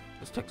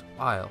this takes a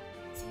while.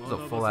 This is a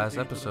full ass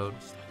episode.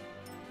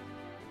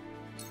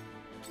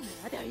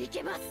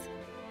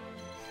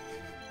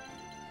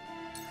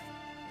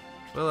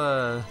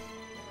 Well,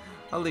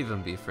 I'll leave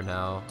him be for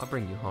now. I'll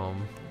bring you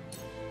home.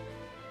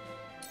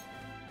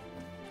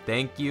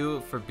 Thank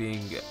you for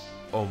being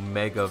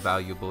omega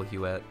valuable,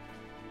 Huette.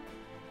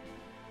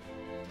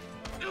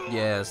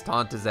 Yes,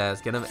 taunt his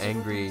ass. Get him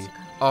angry.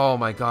 Oh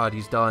my god,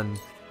 he's done.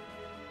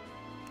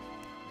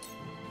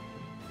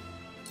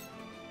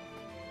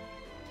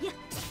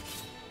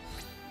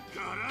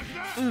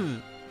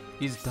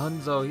 He's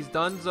donezo. He's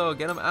donezo.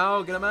 Get him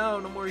out. Get him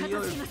out. No more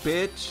healers,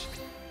 bitch.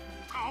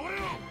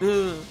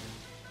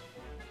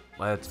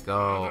 Let's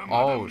go.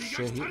 Oh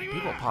shit.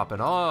 People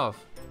popping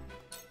off.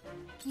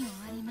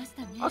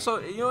 Also,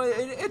 you know,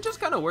 it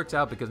just kind of works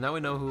out because now we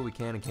know who we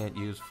can and can't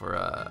use for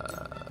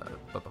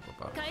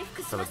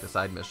like the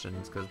side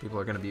missions, because people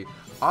are gonna be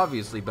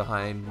obviously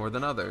behind more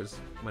than others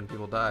when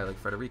people die, like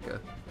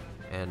Frederica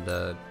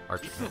and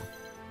Archer.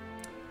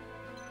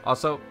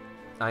 Also,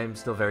 I am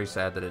still very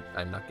sad that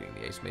I'm not getting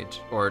the Ice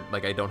Mage, or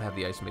like I don't have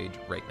the Ice Mage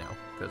right now,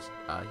 because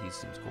he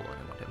seems cool and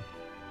I want him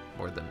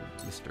more than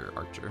Mr.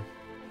 Archer.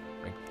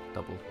 Rank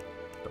double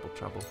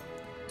trouble.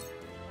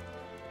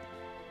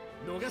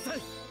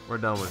 We're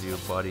done with you,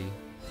 buddy.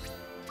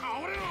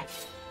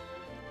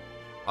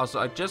 Also,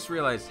 I just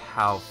realized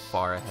how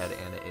far ahead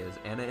Anna is.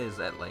 Anna is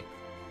at like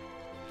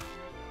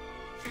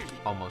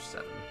almost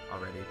 7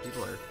 already.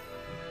 People are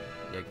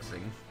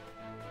yikesing.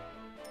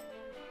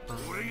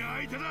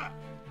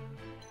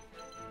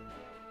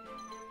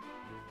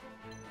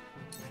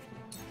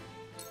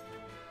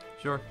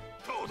 Sure.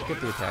 Let's get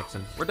the attacks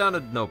in. We're down to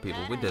no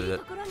people. We did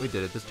it. We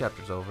did it. This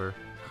chapter's over.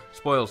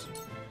 Spoils.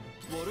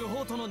 Give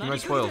me my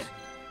spoils.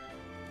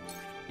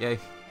 Yay.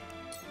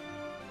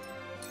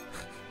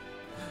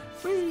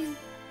 Whee.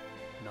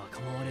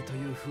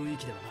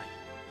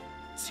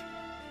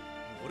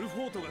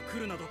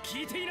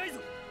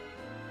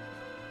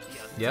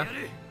 Yeah?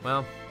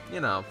 Well, you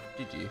know,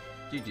 GG.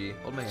 GG.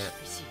 Hold my hand.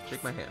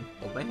 Shake my hand.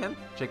 Hold my hand.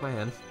 Shake my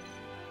hand.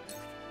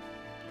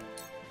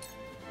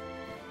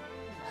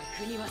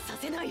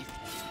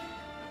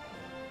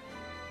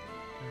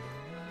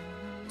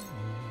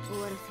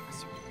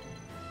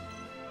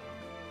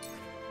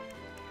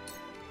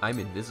 I'm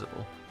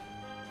invisible.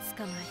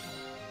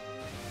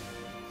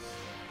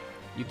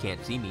 You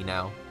can't see me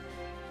now.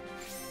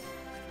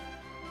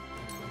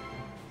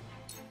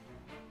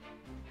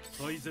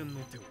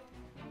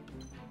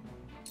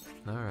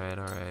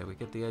 Alright, we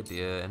get the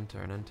idea. And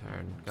turn.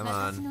 Come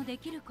on.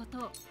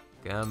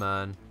 Come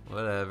on.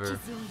 Whatever.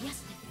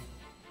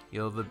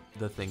 Heal the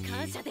thingy.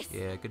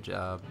 Yeah, good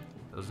job.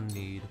 Those in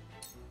need.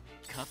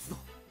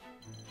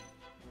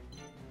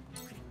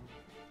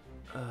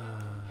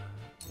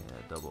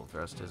 Yeah, double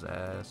thrust his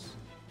ass.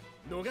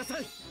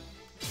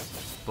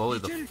 Bully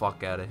the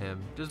fuck out of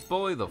him. Just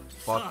bully the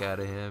fuck out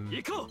of him.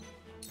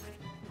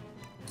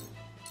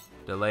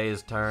 Delay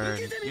his turn.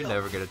 You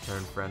never get a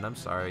turn, friend. I'm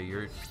sorry.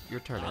 Your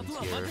turn ends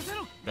here.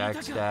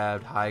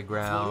 Backstabbed, high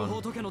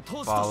ground,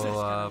 follow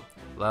up,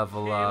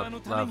 level up.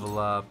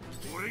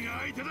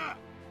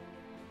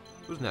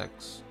 Who's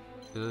next?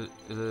 Is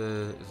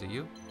it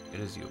you? It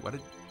is you. Why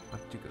did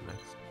you go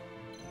next?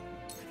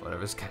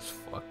 Whatever, this guy's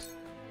fucked.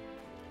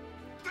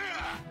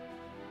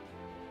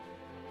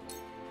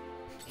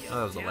 Oh,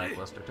 that was a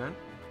lackluster turn.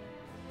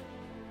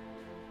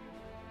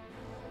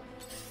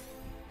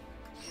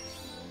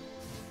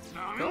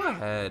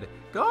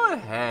 Go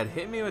ahead,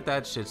 hit me with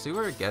that shit, see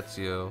where it gets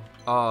you.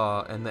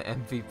 Oh, and the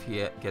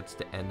MVP gets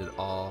to end it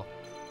all.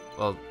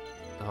 Well,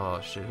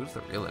 oh shit, who's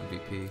the real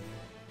MVP?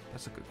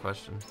 That's a good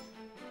question.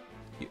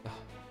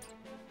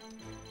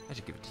 I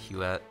should give it to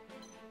Hewitt.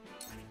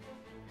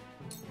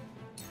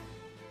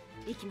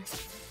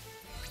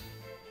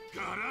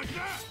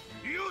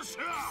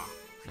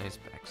 Nice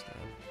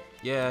backstab.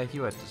 Yeah,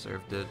 Hewitt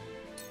deserved it.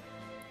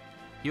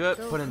 Hewitt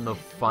put in the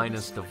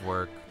finest of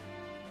work.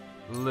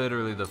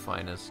 Literally the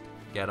finest.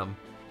 Get him.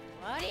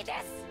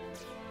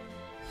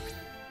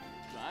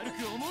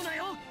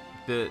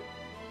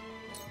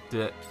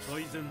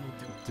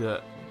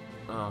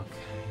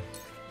 Okay.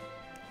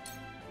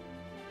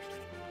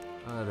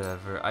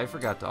 Whatever. I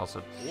forgot to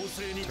also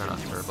turn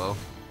on turbo.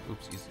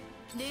 Oopsies.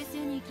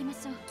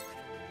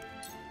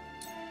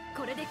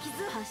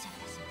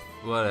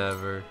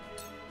 Whatever.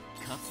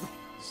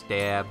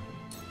 Stab.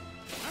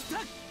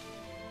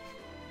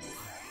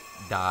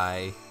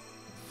 Die.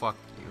 Fuck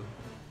you.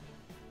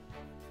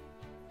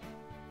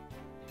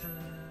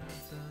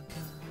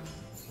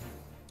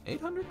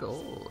 $800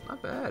 gold.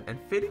 Not bad. And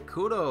 50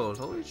 kudos.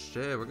 Holy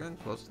shit. We're getting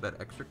close to that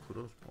extra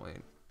kudos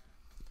point.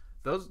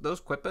 Those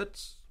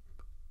quippets,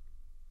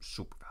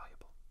 super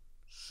valuable.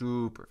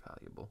 Super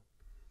valuable.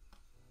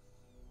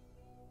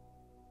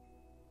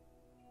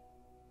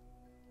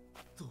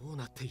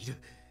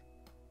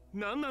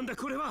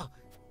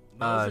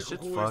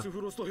 Shit's fucked.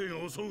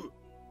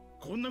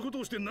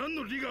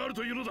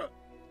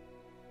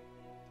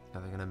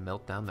 Are they gonna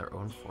melt down their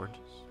own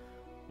forges?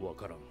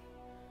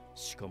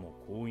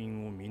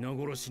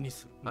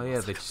 Oh yeah,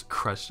 they just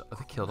crushed,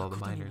 they killed all the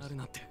miners.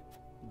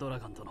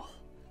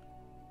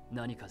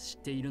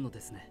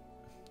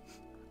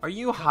 Are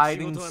you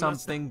hiding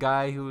something,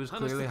 guy who is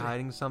clearly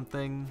hiding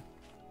something?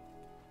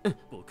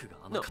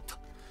 No.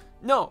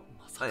 No!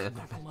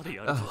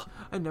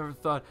 I never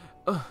thought.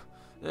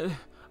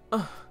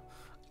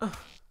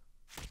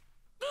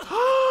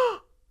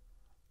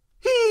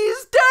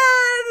 He's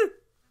dead!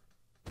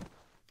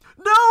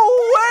 No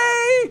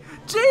way!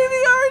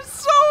 JVR is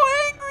so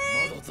angry!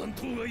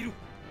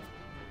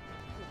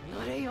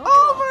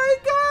 Oh my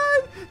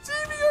god!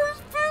 JVR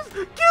is pissed!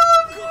 Kill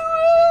him,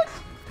 Hewitt!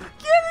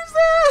 Get his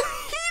ass!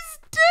 He's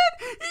dead!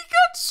 He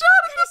got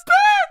shot in the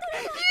back!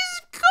 He's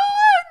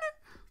gone!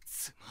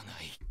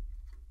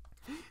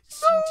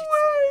 No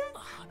way!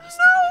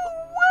 No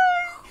way!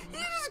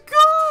 He's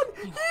gone!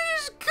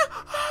 He's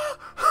gone!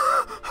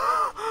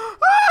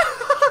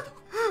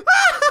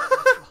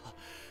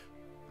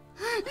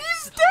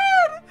 He's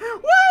dead!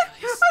 What?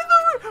 I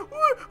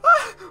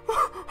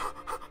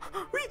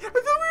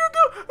thought we were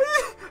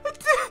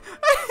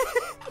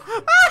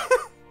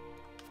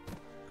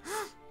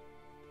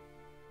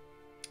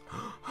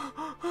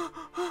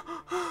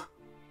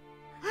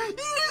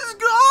He's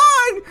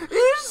gone!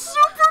 He's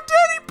super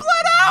dead! He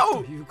bled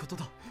out!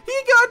 He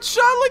got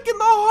shot like in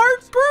the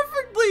heart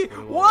perfectly!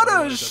 What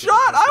a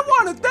shot! I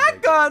wanted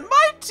that guy on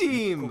my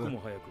team!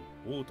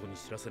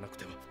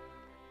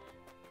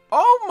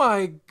 Oh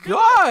my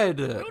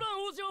god!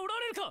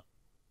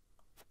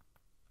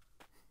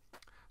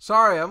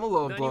 Sorry, I'm a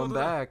little blown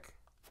back.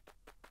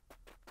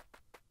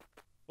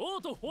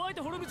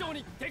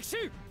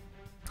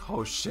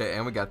 Oh shit,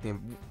 and we got the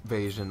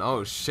invasion.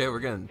 Oh shit, we're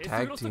getting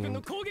tag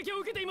teamed.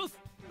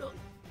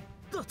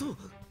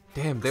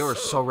 Damn, they were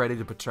so ready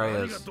to betray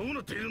us.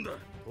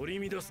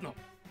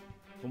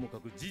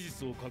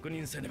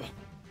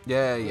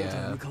 Yeah,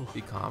 yeah,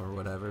 be calm or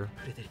whatever.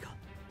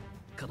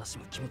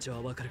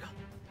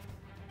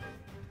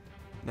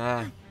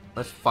 Nah,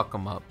 let's fuck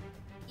them up.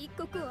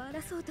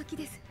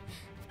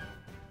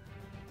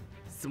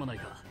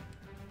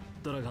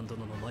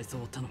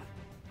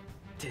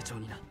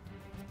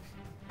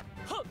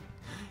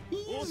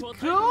 He's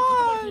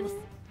gone!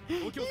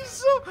 He's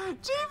so...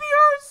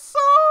 JBR is so...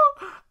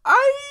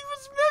 He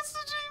was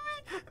messaging me!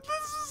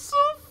 This is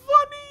so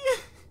funny!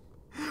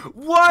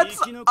 What's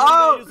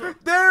up?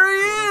 There he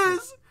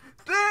is!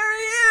 There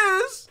he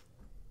is!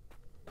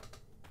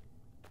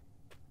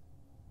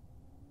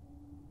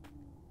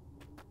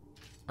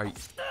 Are you...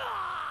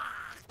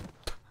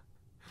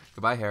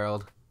 Goodbye,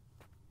 Harold.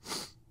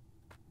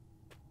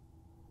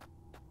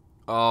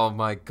 Oh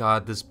my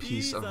god, this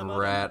piece of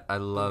rat. I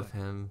love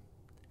him.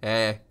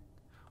 Hey,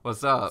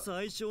 what's up?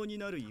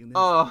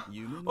 Oh,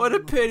 what a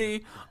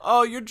pity.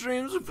 Oh, your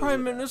dreams of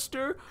Prime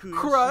Minister?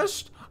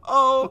 Crushed?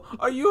 Oh,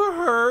 are you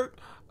hurt?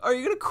 Are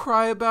you gonna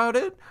cry about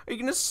it? Are you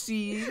gonna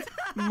seethe?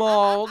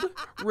 Mauled?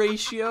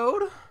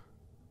 Ratioed?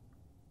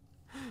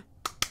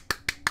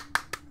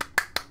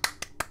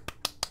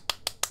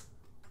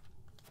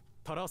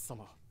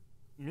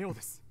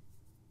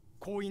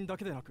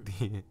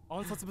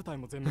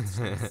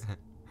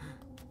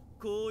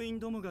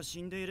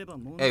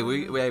 Hey,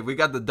 we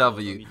got the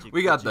W.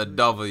 We got the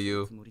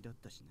W.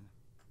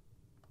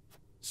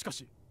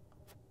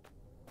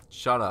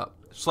 Shut up.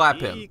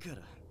 Slap him.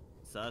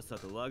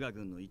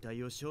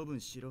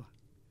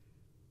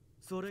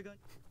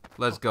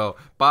 Let's go.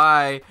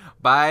 Bye.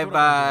 Bye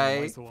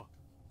bye.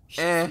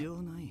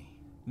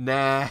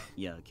 Nah.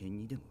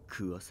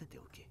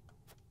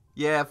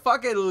 Yeah,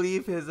 fucking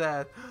leave his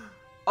ass.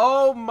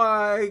 Oh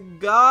my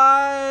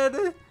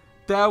god.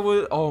 That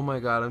was, oh my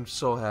god, I'm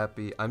so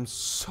happy. I'm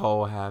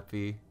so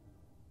happy.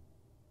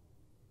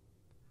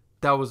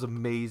 That was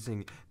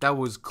amazing. That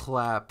was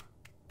clap.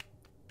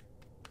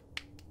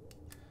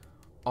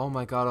 Oh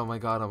my god, oh my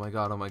god, oh my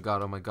god, oh my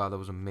god, oh my god, that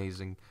was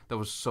amazing. That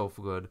was so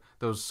good.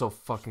 That was so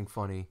fucking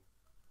funny.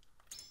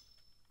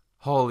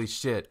 Holy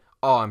shit.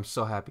 Oh, I'm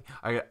so happy.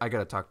 I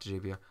gotta talk to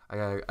JB. I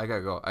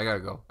gotta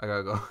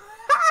go.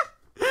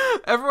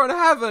 Everyone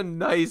have a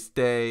nice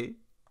day.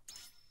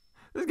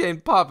 This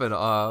game popping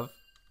off.